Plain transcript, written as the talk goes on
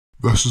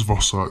This is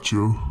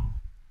Versattchio.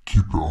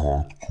 Keep it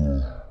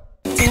hardcore.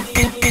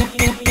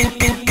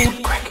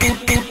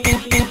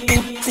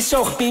 Het is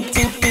zo gepiept.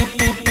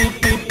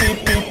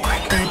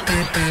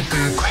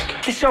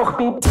 Het is zo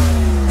gepiept.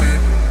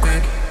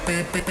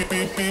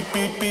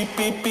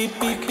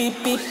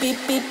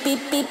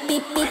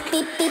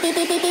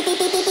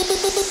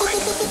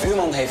 De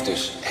buurman heeft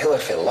dus heel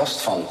erg veel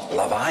last van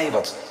lawaai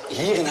wat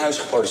hier in huis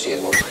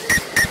geproduceerd wordt.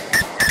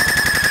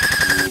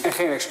 En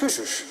geen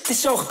excuses. Het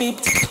is zo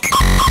gepiept.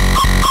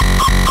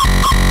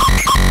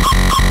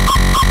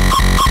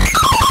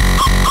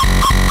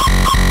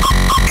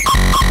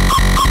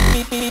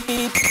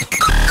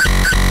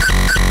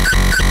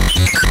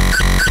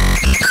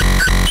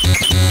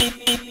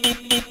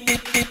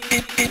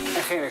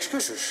 En geen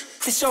excuses.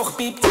 Het is zo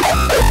gepiept.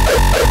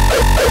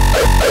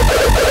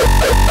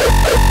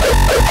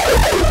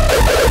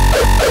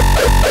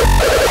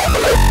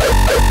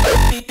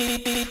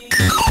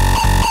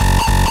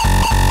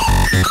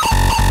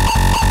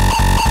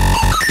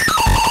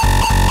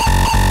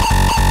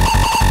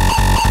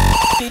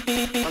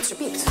 Want ze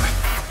piept.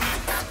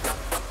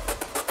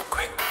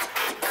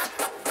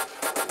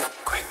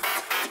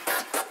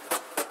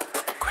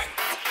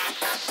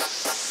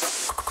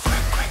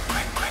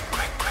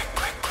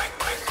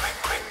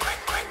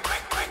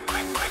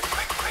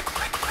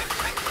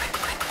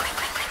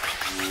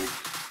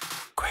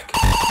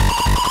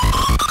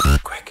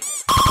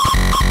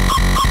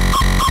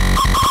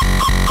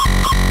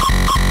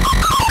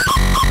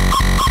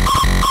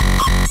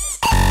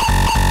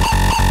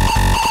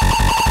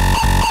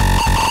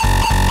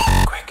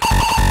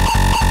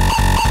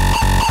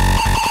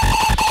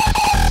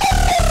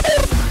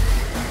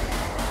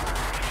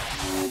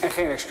 En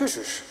geen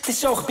excuses. Het is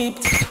zo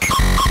gepiept.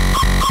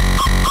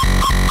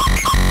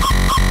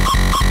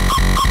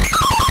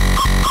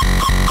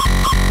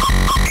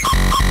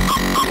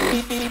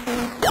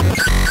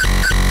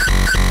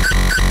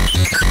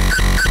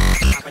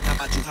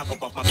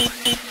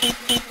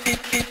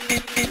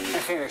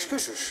 En geen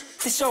excuses.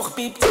 Het is zo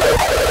gepiept.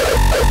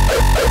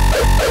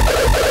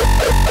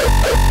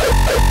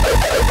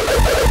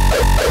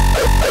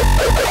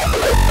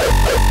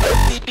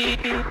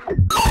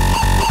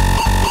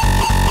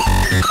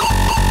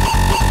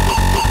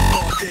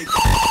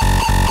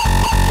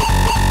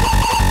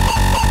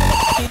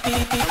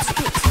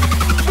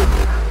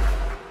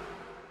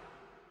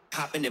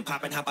 Hopping and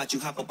popping, how about you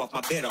hop up off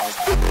my bed all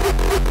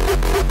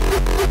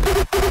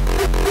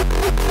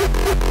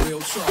real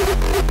talk.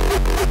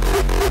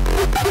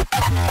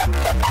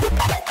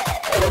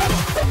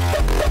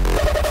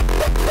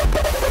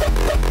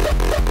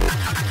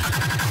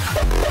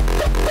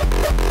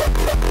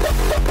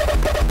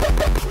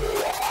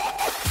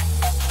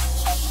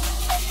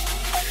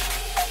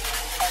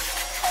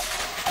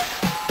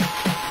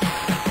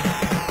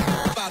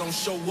 If I don't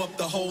show up,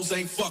 the hoes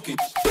ain't fucking.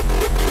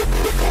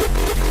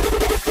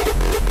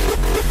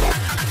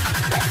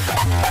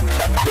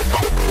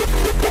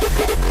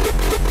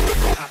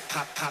 Hop,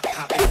 hop, hop,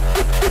 hop.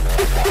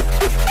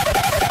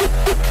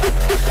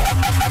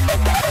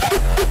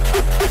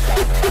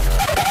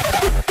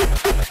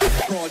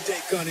 Broad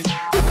day gunning.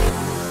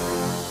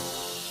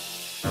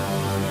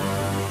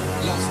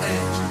 Los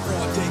Angeles,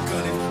 broad day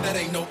gunning. That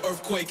ain't no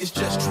earthquake, it's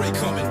just Dre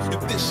coming.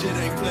 If this shit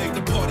ain't played,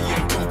 the party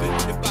ain't bumping.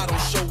 If I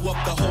don't show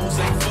up, the hoes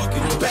ain't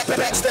fucking.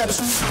 Backstabbers,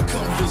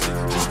 come visit.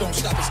 Just don't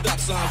stop at stop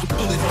signs with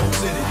bullet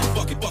holes in it.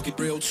 Fuck it,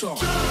 real talk.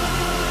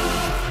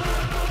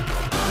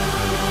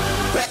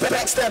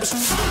 Backstabbers.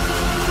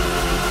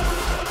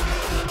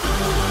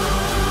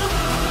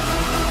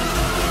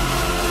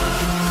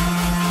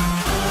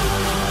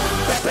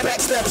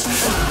 Backstabbers.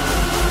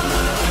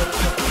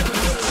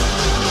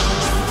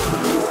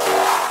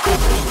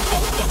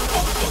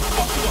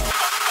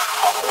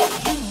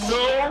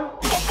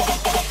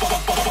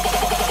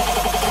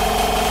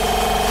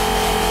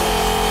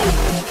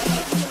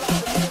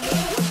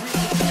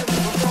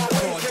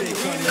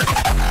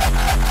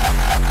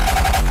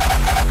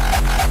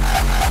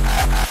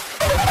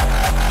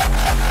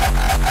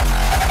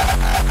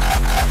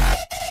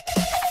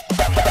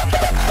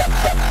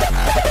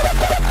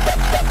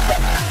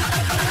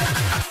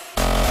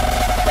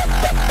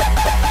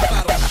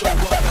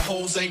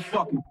 Ain't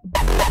fucking.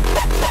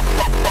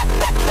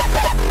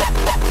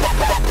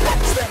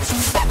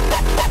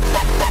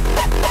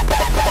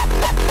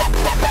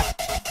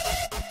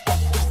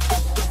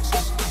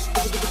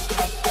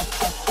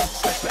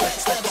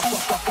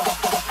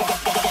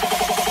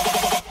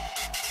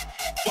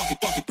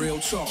 Fuck it, real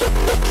talk.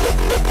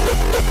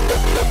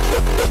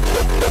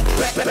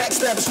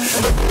 Backstabbers.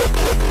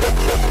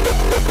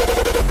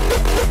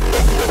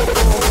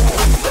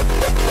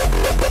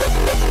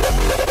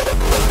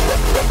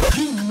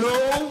 You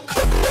know.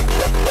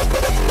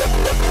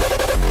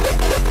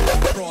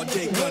 Broad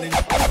day gunning.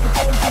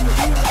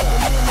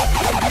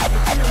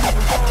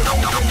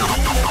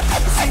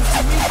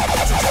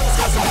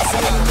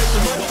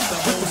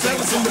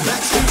 In the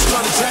back streets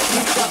trying to jack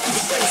me, got through the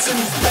face and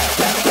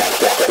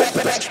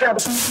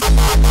backstabbers.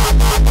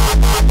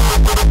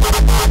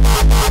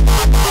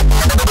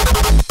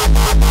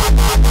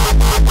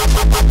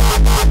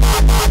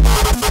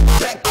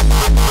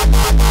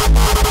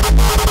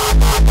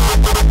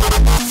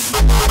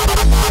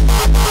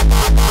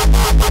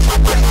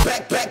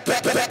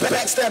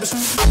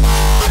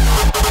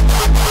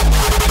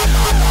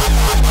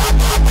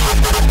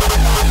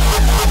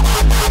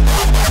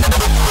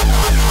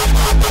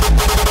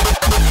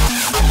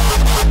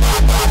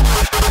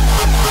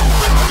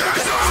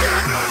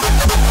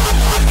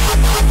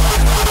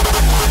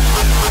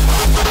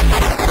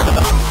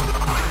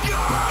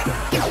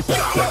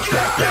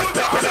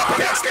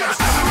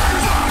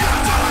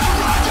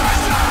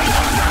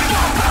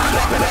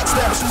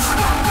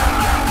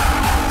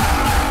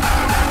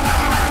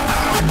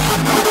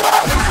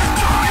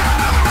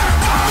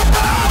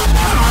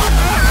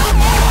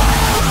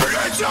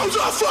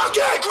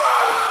 fucking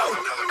ground!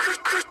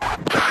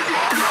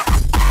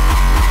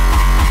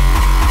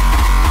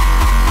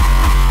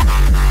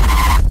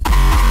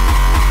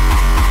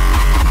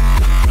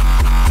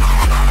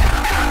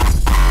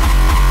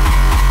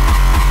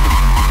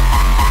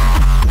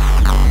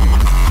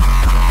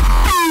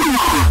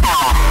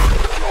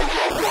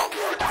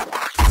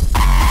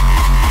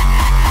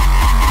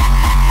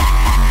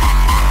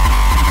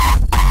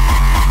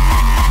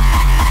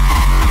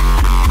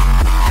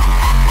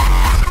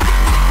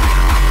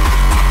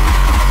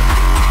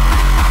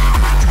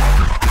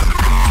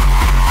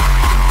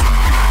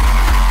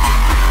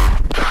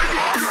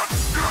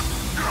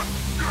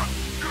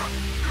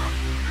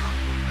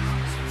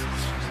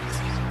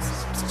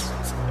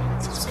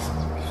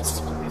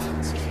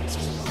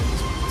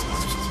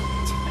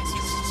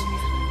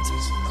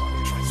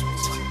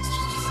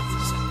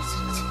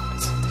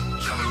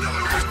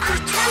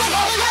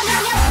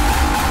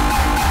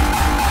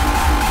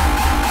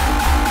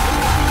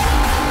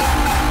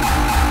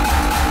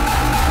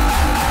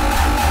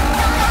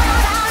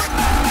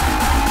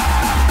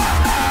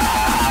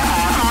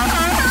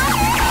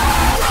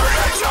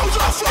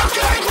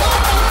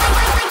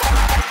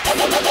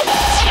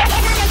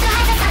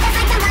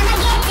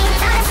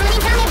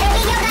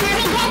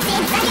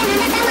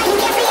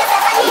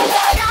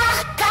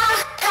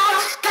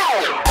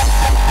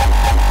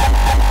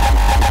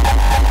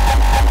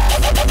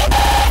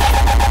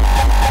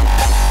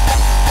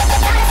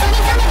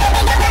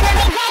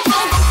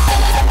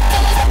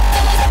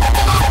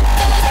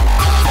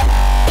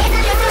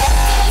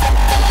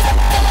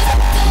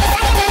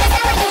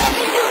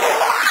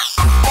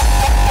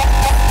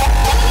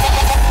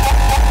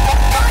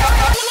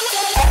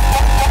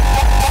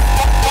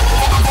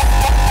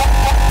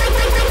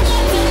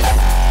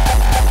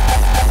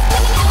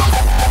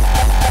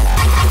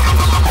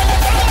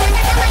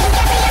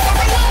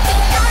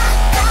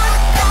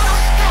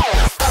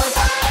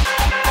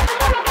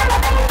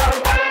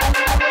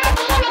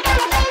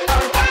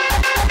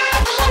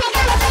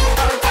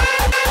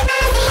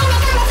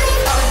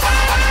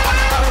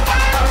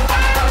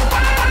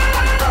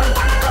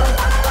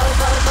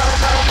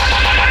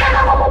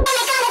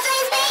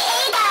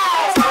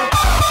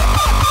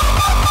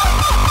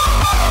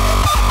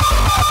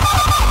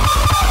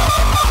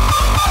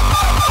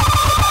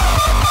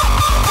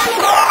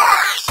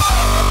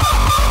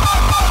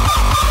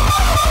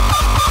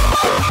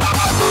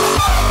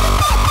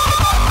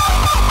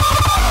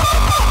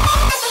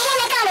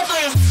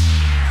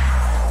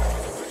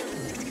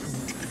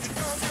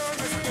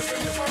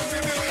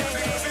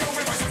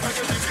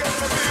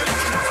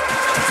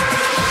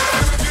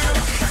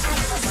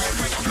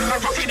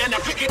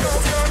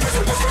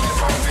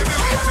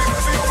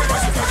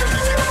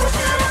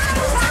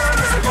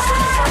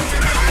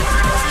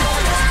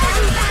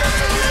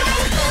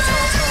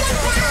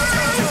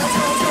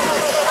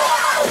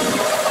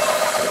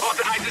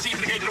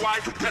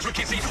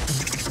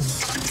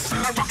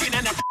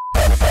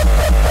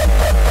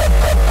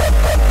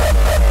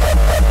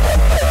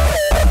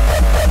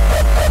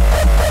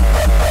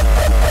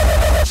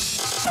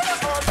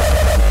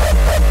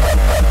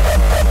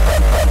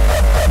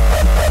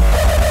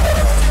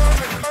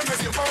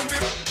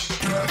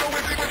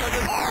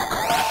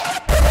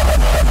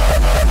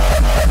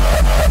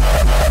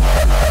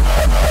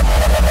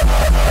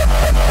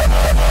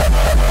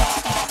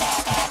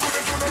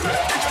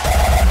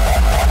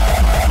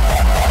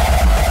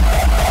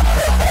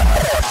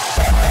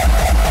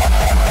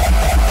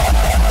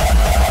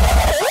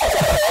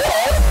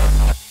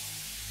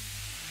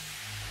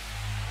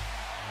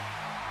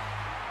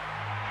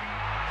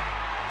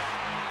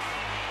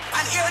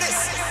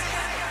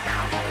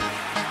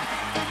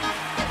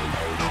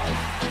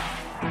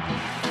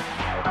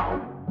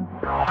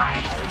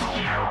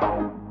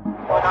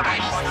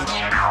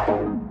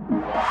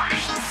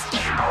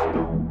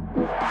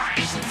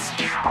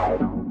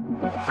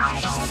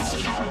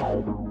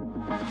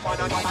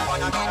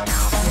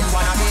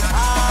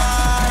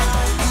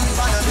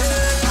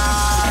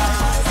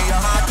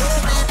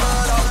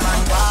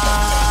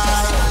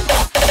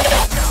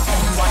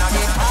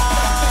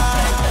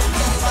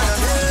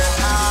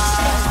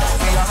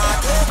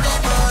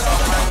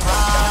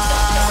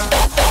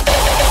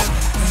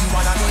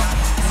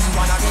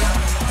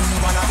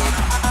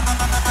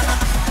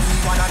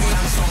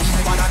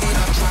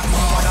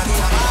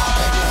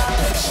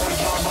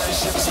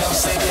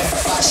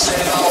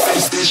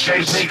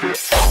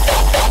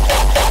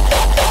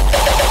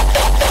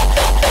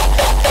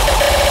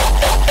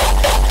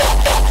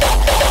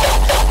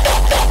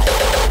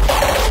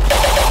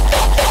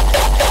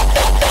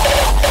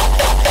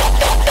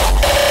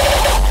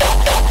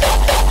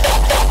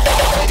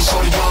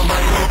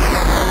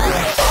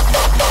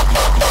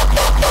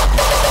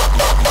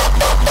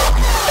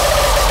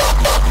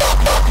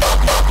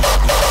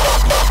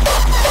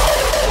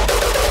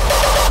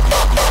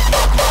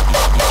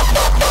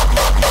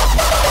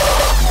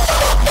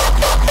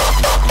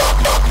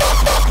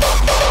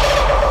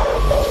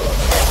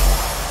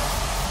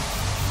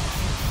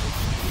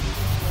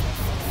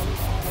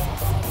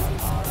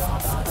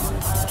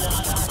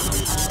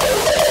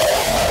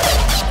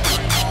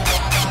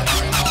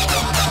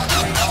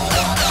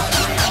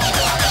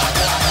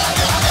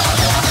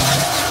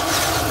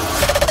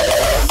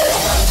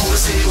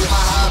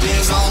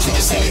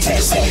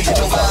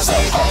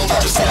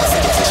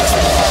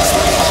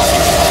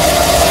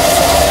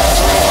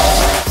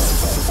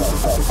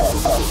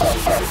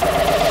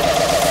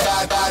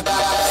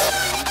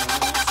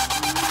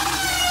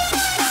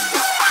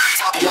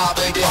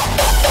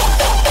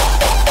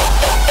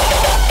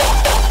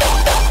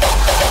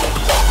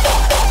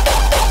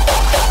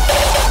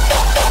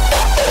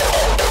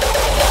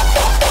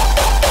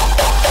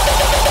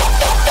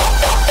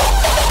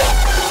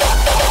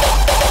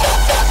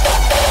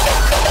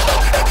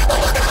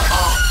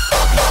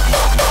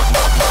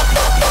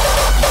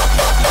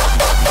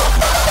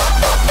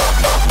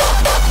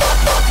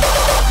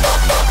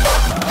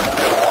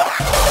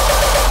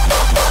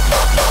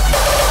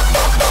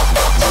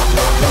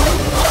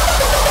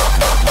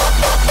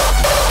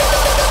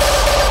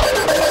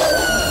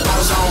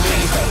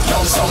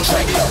 don't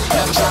drink it,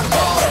 never drop the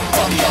ball.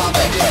 From the arm,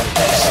 baby.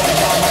 Show me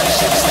all that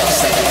shit is never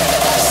sink it.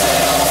 I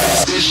said I'ma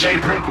finish this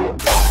shit.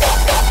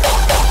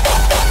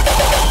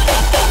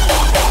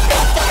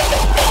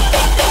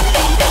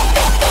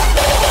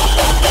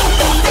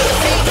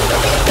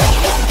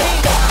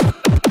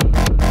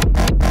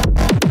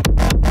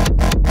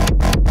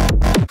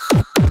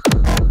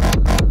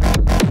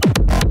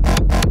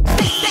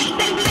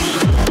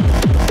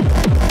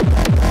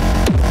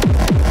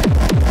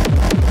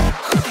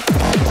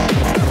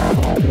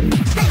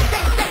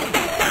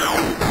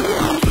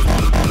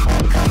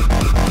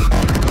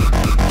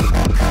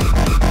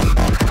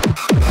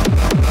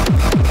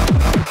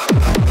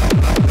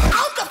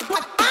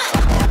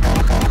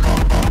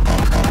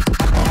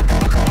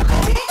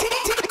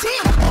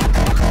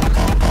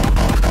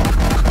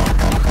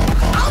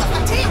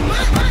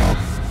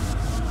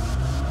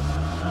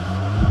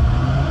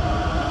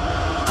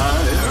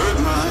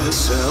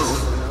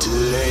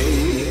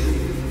 Today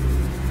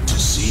to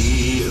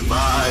see if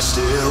I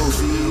still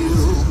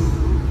feel.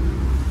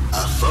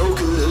 I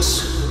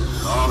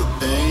focus on the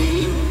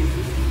pain,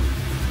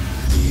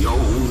 the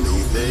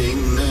only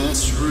thing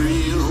that's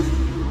real.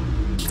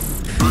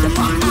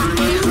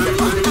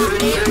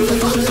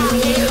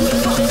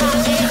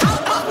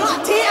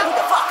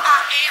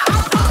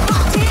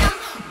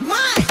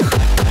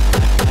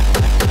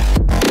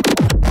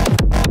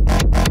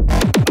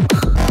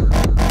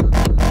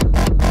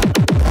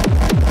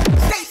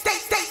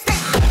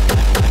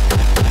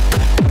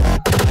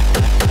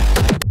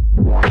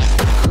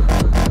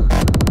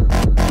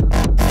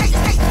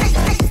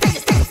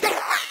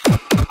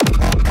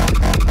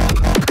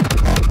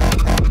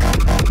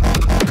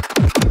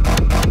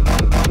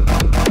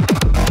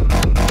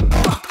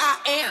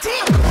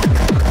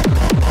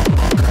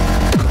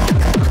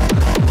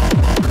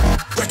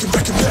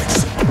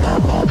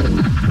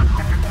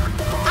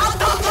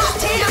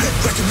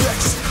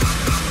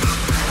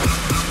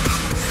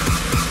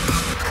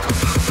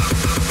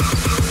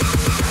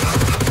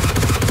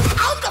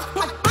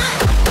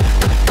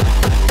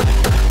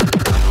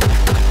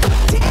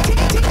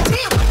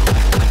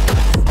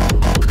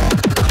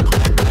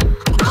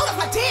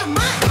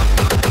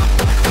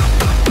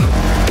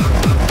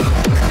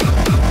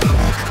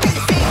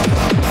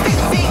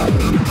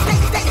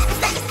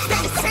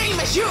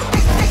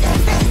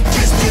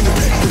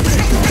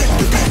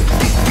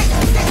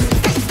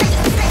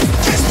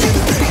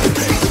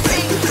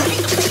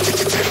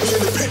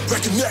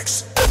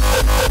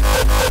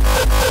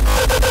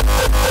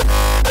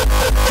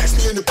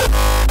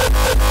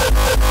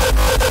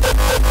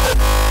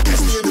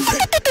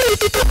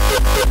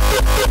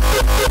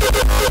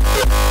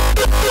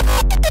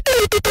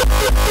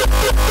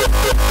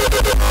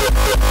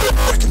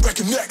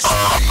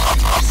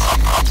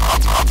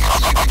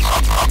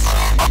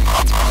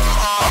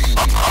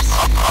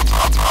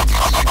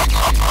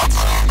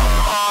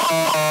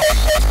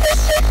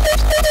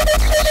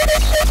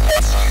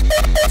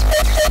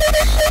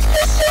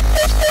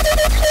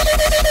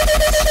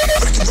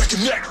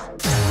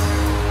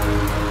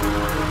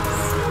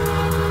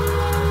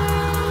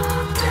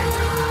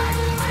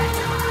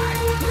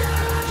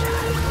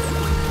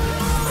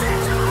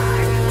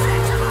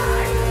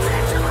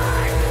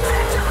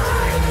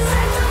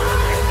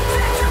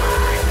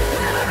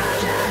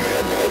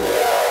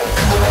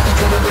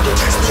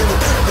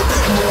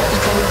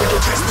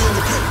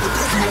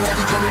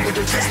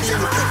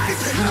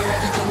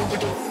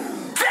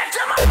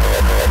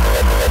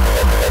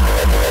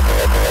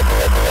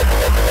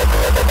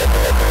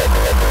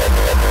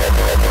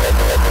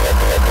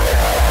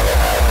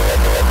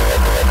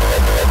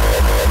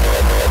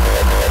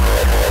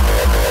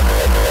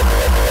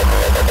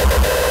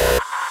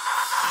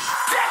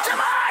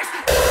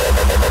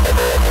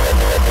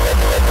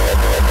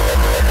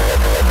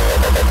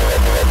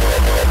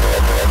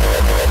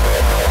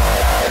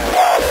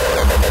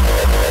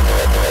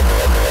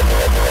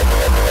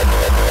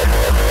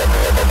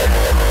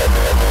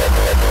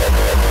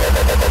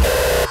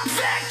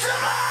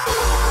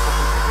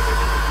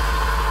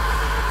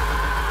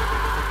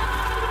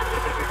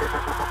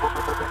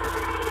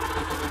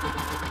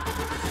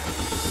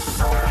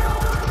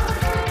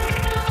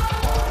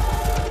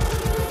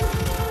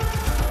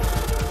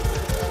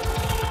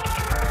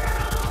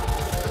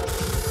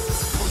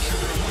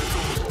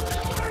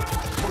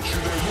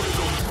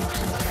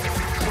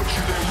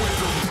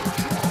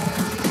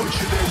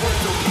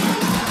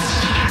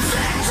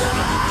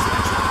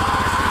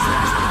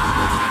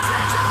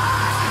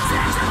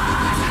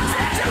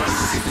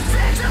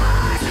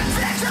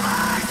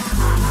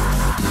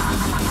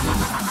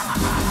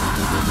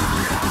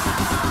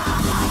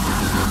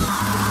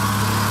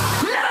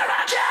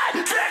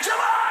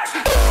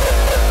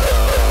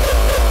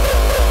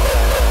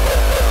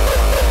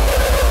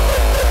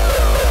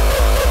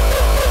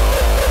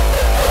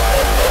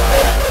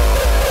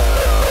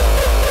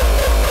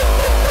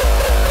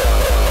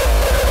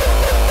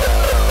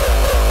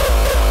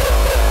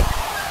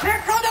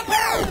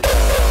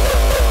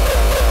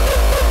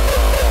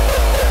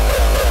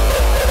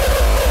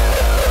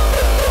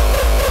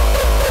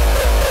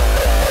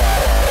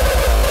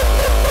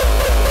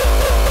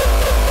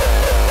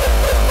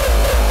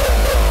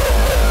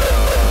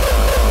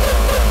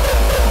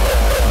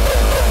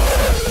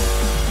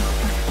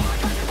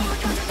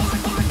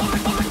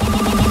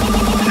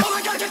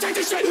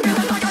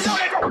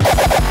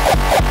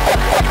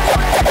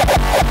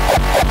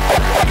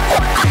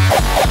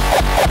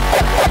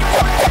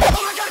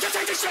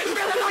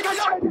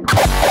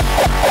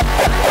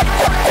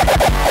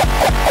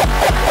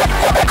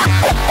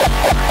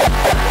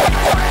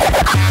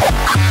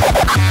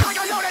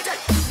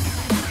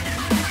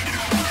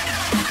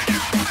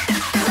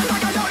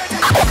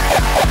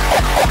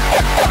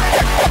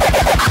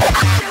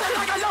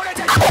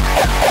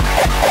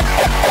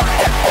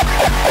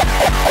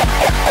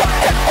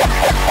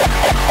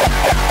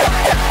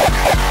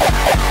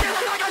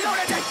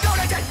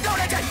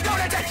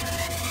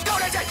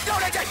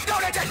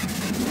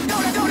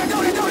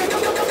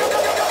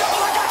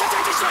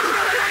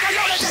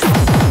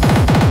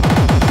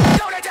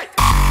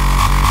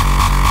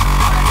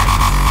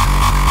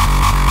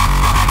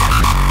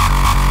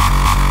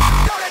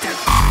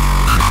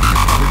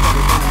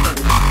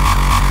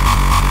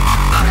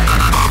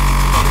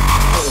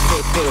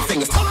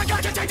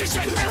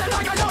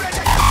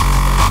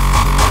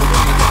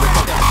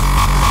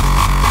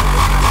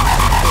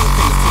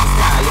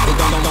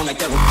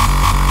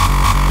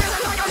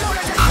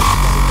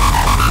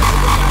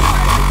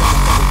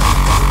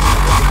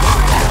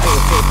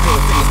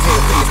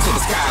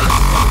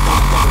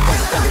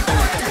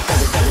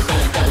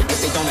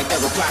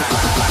 reply.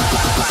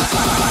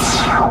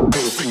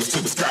 Middle fingers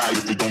to the sky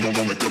if they don't make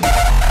the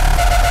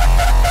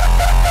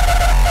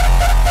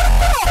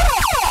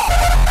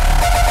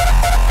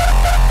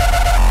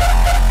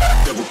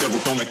devil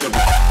don't make the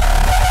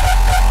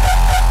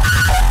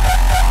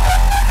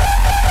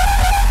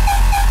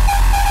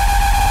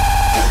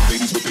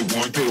ladies what they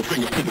want, middle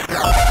fingers to the sky.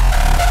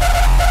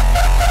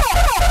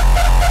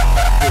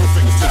 Middle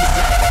fingers to the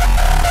sky.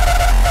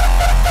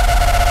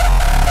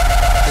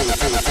 Middle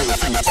fingers to the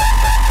sky.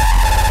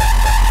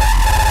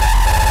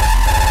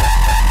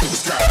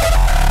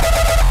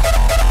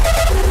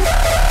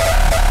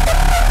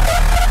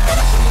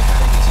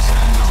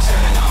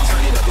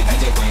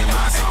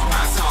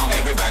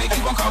 Everybody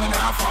keep on calling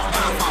my phone.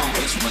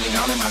 Bitch, money,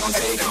 all am I gonna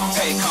take home?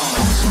 Take home.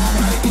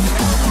 Somebody get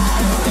the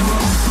hell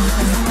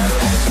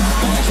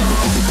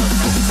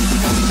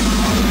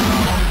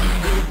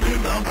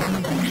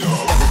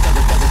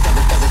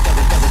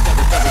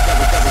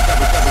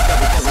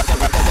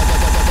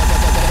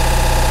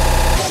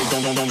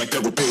don't make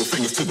that with middle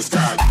fingers to the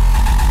sky.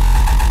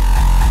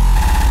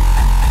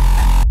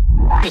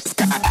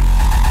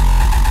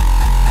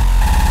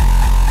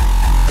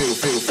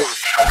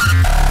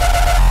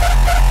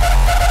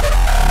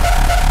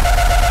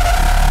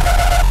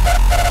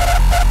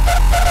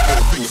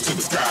 Fingers to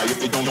the sky if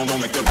they don't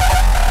make that.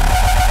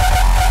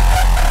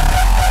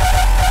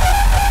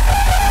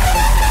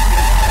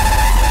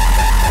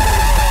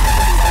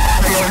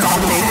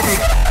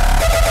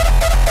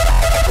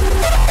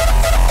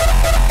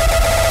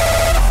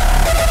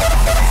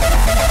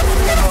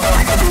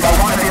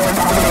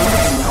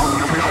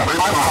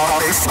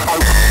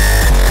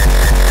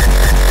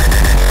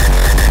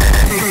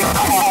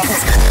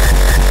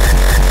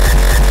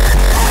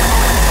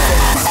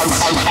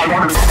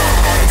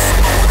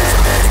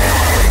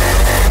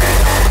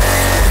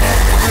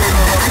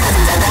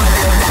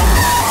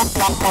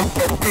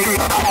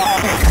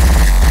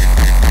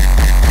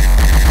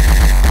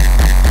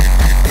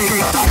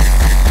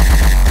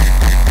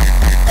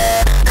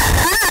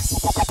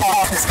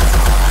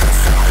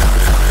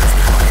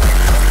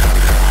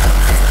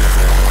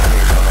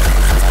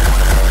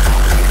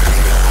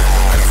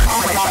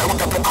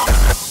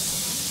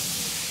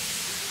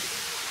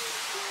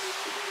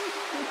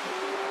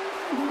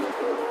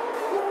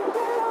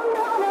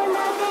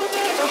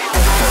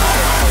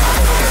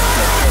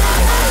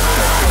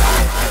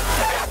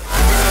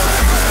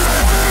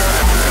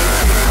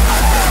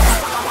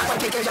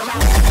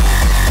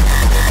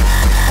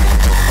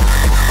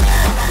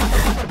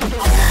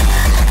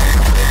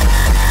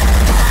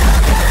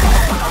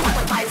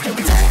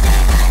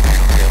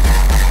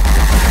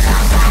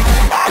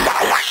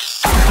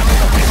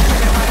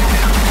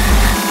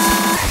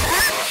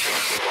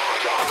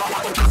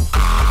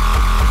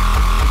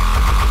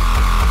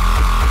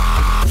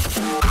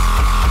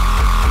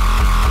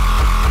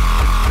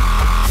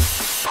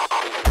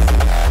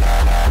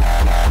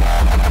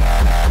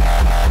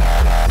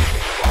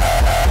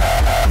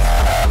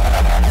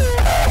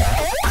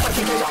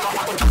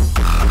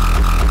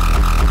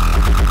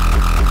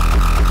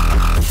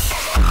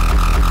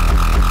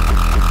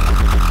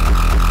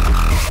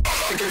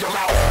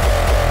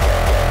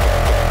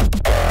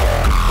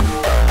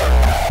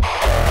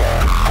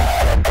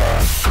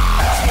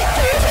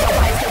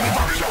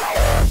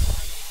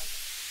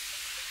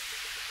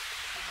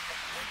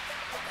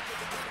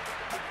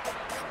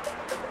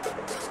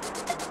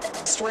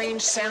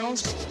 Strange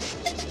sounds.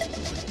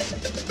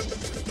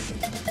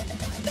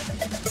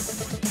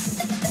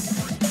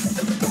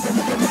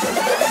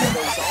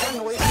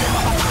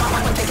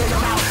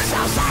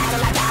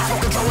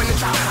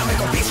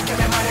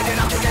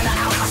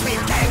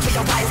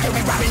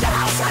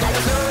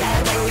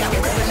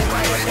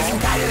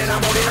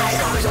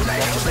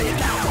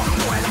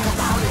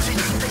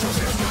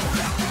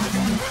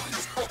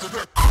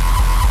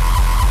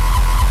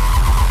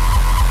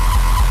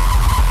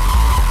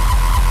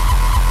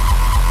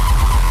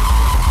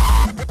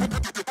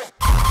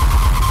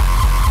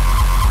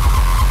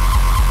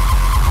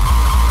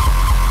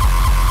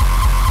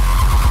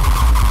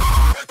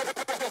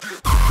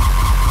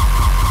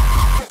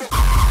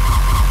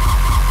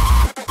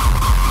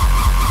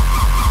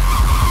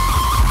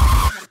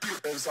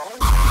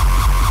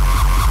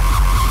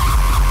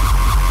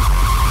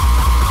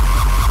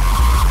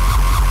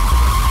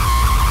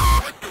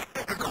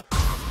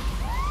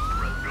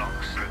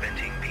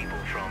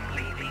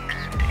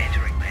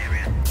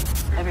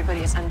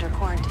 Everybody is under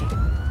quarantine.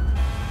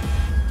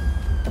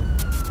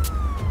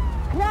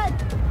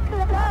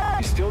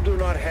 We still do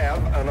not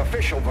have an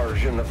official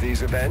version of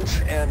these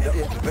events, and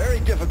it's very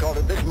difficult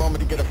at this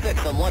moment to get a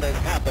fix on what has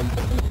happened.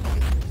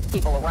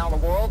 People around the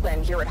world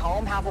and here at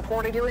home have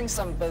reported hearing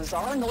some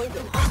bizarre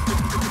noises.